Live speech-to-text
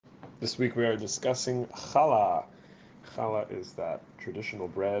This week we are discussing challah. Challah is that traditional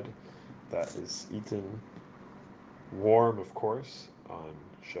bread that is eaten warm, of course, on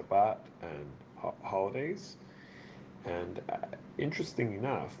Shabbat and holidays. And interesting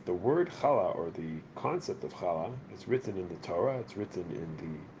enough, the word challah, or the concept of challah, is written in the Torah. It's written in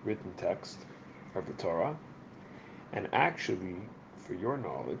the written text of the Torah. And actually, for your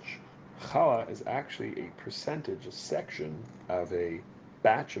knowledge, challah is actually a percentage, a section of a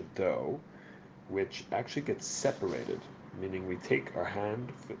batch of dough which actually gets separated, meaning we take our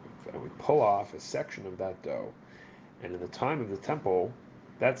hand and we pull off a section of that dough. And in the time of the temple,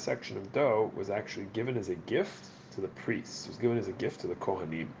 that section of dough was actually given as a gift to the priests. It was given as a gift to the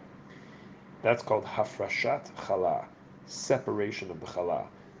Kohanim. That's called hafrashat challah, separation of the challah.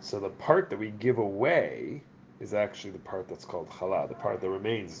 So the part that we give away is actually the part that's called challah. The part that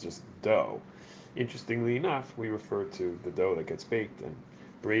remains is just dough. Interestingly enough, we refer to the dough that gets baked and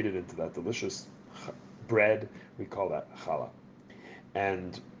braided into that delicious bread. We call that challah.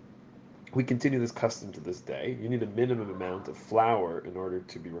 And we continue this custom to this day. You need a minimum amount of flour in order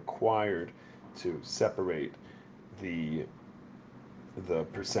to be required to separate the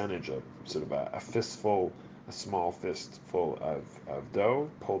percentage of sort of a fistful, a small fistful of dough,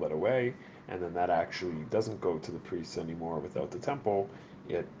 pull that away, and then that actually doesn't go to the priests anymore without the temple.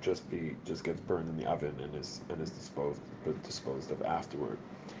 It just gets burned in the oven and is disposed of afterward.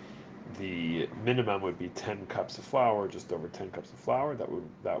 The minimum would be 10 cups of flour, just over 10 cups of flour.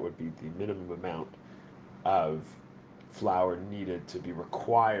 That would be the minimum amount of flour needed to be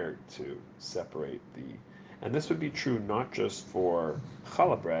required to separate the. And this would be true not just for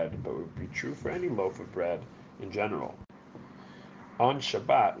challah bread, but would be true for any loaf of bread in general. On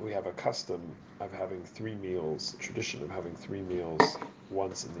Shabbat, we have a custom of having three meals, tradition of having three meals,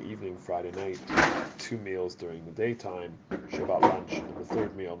 once in the evening, Friday night, two meals during the daytime, Shabbat lunch, and the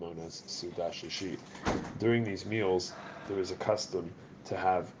third meal known as Sudah Shishit. During these meals, there is a custom to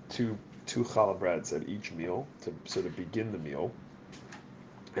have two challah breads at each meal to sort of begin the meal.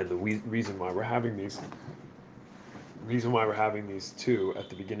 And the reason why we're having these two at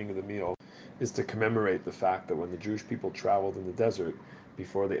the beginning of the meal is to commemorate the fact that when the Jewish people traveled in the desert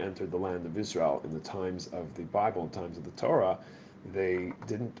before they entered the land of Israel in the times of the Bible, in times of the Torah, they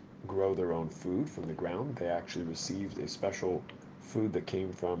didn't grow their own food from the ground. They actually received a special food that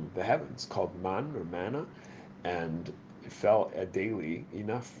came from the heavens called man or manna, and it fell daily,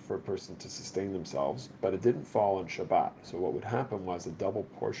 enough for a person to sustain themselves, but it didn't fall on Shabbat. So what would happen was a double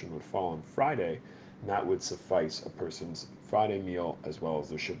portion would fall on Friday, and that would suffice a person's Friday meal as well as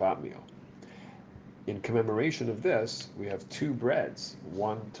their Shabbat meal. In commemoration of this, we have two breads,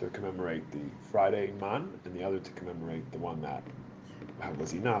 one to commemorate the Friday man, and the other to commemorate the one that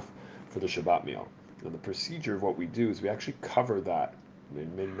was enough for the Shabbat meal. And the procedure of what we do is we actually cover that. You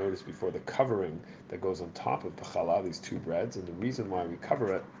may notice before the covering that goes on top of the challah, these two breads, and the reason why we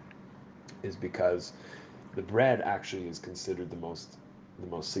cover it is because the bread actually is considered the most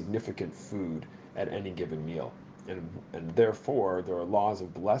significant food at any given meal. And therefore, there are laws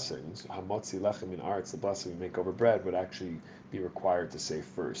of blessings. Hamotzi lechem in arts, the blessing we make over bread, would actually be required to say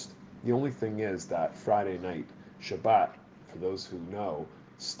first. The only thing is that Friday night, Shabbat, for those who know,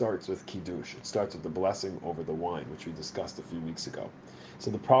 starts with Kiddush. It starts with the blessing over the wine, which we discussed a few weeks ago.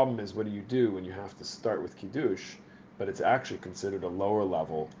 So the problem is, what do you do when you have to start with Kiddush, but it's actually considered a lower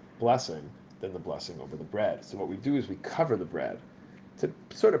level blessing than the blessing over the bread? So what we do is we cover the bread to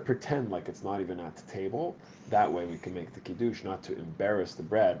sort of pretend like it's not even at the table. That way we can make the Kiddush, not to embarrass the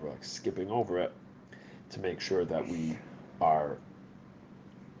bread. We're like skipping over it to make sure that we are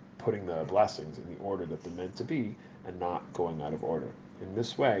putting the blessings in the order that they're meant to be and not going out of order. In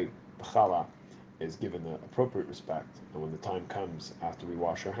this way, the challah is given the appropriate respect, and when the time comes after we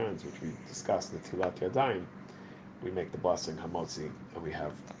wash our hands, which we discussed, Netilat Yadayim, we make the blessing hamotzi, and we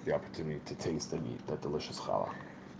have the opportunity to taste and eat that delicious challah.